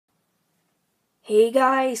Hey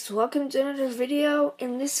guys, welcome to another video.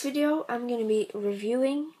 In this video, I'm going to be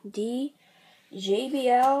reviewing the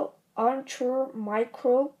JBL On-Tour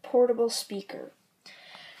Micro Portable Speaker.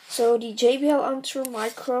 So the JBL On-Tour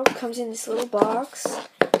Micro comes in this little box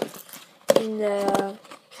in the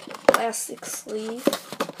plastic sleeve.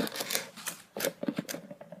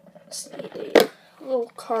 Let's see, the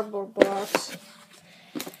little cardboard box.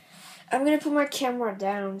 I'm going to put my camera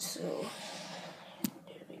down, so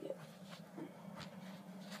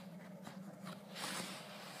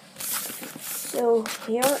So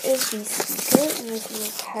here is the speaker in this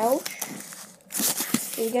little pouch.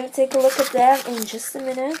 We're going to take a look at that in just a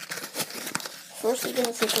minute. First we're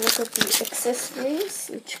going to take a look at the accessories,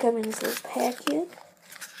 which come in this little packet.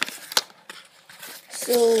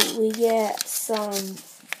 So we get some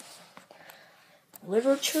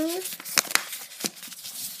literature.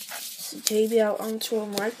 It's a JBL On-Tour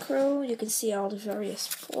Micro. You can see all the various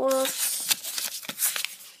ports.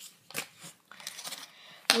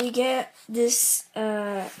 We get this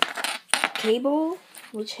cable,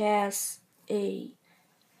 which has a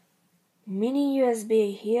mini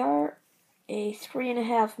USB here, a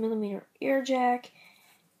 3.5mm ear jack,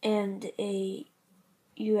 and a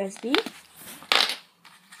USB.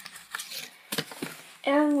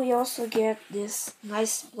 And we also get this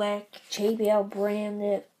nice black JBL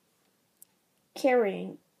branded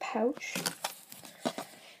carrying pouch.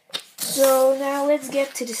 So now let's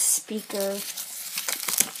get to the speaker.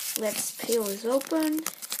 Let's peel this open.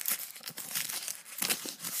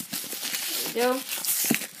 There we go.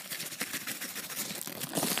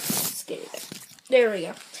 Let's get it there. There we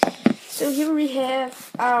go. So here we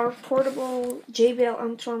have our portable JBL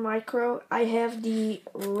On-Tour Micro. I have the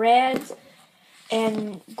red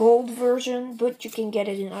and gold version, but you can get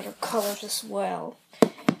it in other colors as well.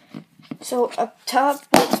 So up top,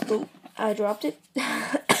 oh, I dropped it.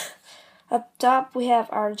 Up top we have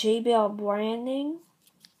our JBL branding.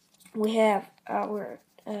 We have our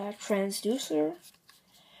transducer,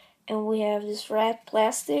 and we have this red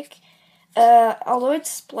plastic. Although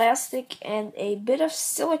it's plastic and a bit of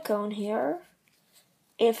silicone here,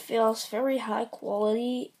 it feels very high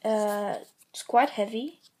quality. It's quite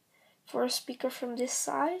heavy for a speaker from this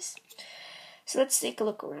size. So let's take a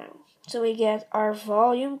look around. So we get our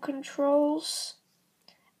volume controls,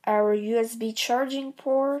 our USB charging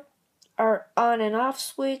port, our on and off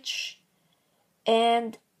switch,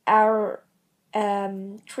 and our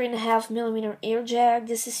 3.5mm ear jack.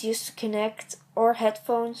 This is used to connect or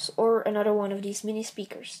headphones or another one of these mini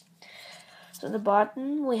speakers. So on the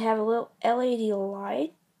bottom we have a little LED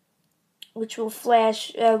light, which will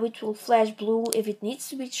flash blue if it needs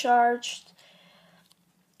to be charged.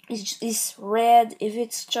 It's red if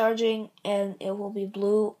it's charging, and it will be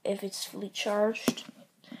blue if it's fully charged.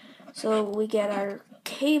 So we get our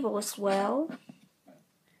cable as well.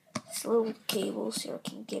 This little cable, so I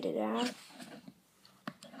can get it out.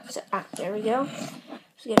 So there we go.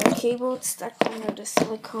 So we get our cable. It's stuck under the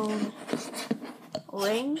silicone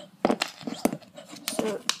ring.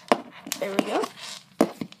 So there we go.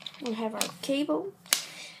 We have our cable.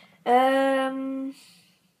 Now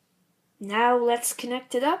let's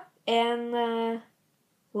connect it up and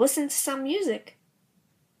listen to some music.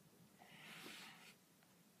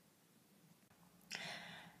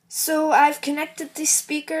 So I've connected this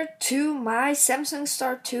speaker to my Samsung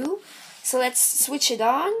Star 2. So let's switch it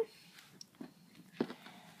on.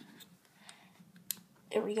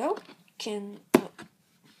 There we go. There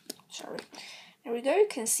we go. You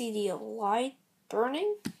can see the light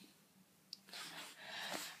burning.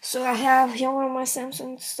 So I have here on my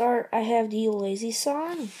Samsung Star, I have the lazy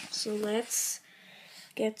song. So let's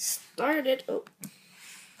get started. Oh,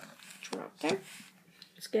 drop there.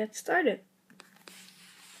 Let's get started.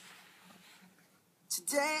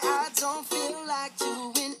 Today I don't feel like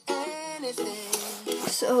doing anything.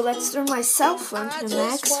 So let's turn my cell phone to the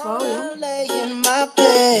max volume.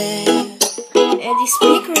 And the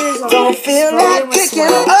speaker is on don't feel like picking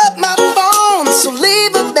up my phone, so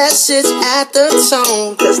leave a message at the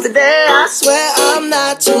tone. Cause today I swear I'm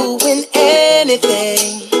not doing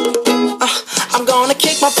anything. I'm gonna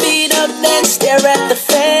kick my feet up, then stare at the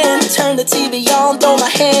fan. Turn the TV on, throw my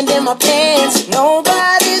hand in my pants.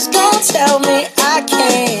 Nobody's gonna tell me I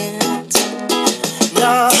can't.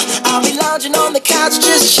 No, I'll be lounging on the couch,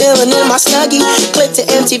 just chilling in my Snuggie. Click to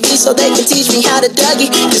MTV so they can teach me how to Dougie.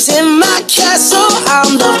 Cause in my castle,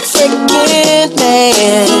 I'm the freaking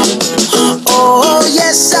man. Oh,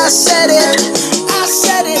 yes, I said it. I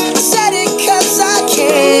said it cause I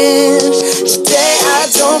can. Today I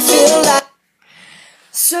don't feel like.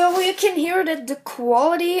 So you can hear that the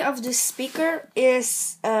quality of the speaker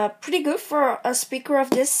is pretty good for a speaker of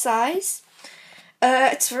this size.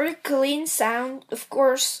 It's very clean sound, of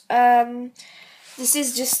course. This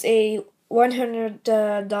is just a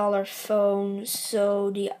 $100 phone,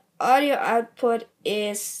 so the audio output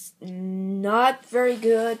is not very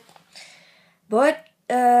good. But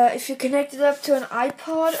if you connect it up to an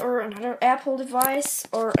iPod or another Apple device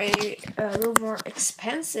or a little more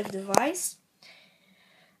expensive device,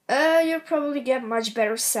 you'll probably get much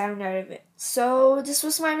better sound out of it. So this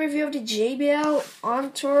was my review of the JBL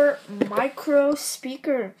On-Tour Micro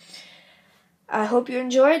Speaker. I hope you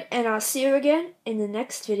enjoyed, and I'll see you again in the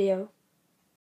next video.